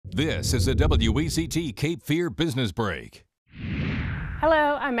This is a WECT Cape Fear Business Break.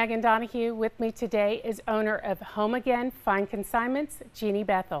 Hello, I'm Megan Donahue. With me today is owner of Home Again Fine Consignments, Jeannie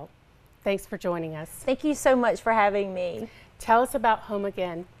Bethel. Thanks for joining us. Thank you so much for having me. Tell us about Home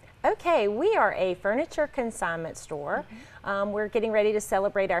Again. Okay, we are a furniture consignment store. We're getting ready to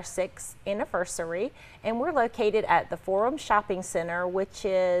celebrate our 6th anniversary, and we're located at the Forum Shopping Center, which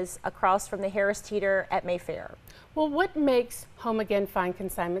is across from the Harris Teeter at Mayfair. Well, what makes Home Again Fine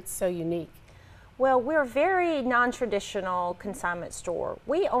Consignments so unique? Well, we're a very non-traditional consignment store.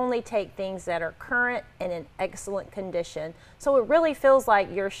 We only take things that are current and in excellent condition, so it really feels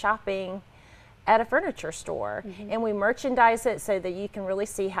like you're shopping at a furniture store. And we merchandise it so that you can really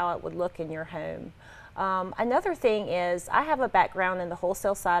see how it would look in your home. Another thing is I have a background in the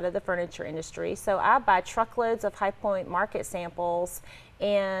wholesale side of the furniture industry, so I buy truckloads of High Point Market samples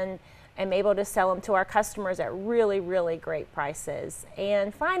and am able to sell them to our customers at really, really great prices.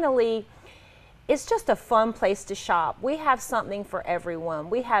 And finally, it's just a fun place to shop. We have something for everyone.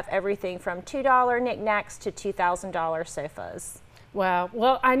 We have everything from $2 knickknacks to $2,000 sofas. Wow.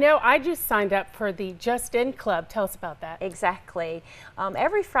 Well, I know I just signed up for the Just In Club. Tell us about that. Exactly.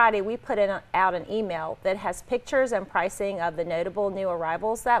 Every Friday we put out an email that has pictures and pricing of the notable new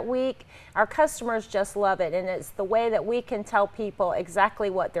arrivals that week. Our customers just love it, and it's the way that we can tell people exactly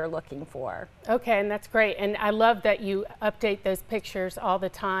what they're looking for. Okay, and that's great. And I love that you update those pictures all the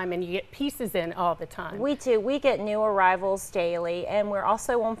time and you get pieces in all the time. We do. We get new arrivals daily, and we're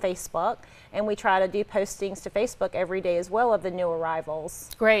also on Facebook, and we try to do postings to Facebook every day as well of the new arrivals.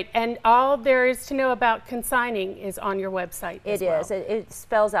 Great. And all there is to know about consigning is on your website as well. It is. It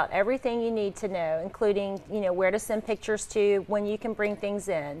spells out everything you need to know, including, where to send pictures to, when you can bring things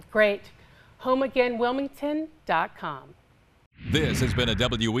in. Great. HomeAgainWilmington.com. This has been a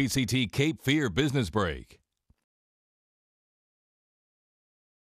WECT Cape Fear Business Break.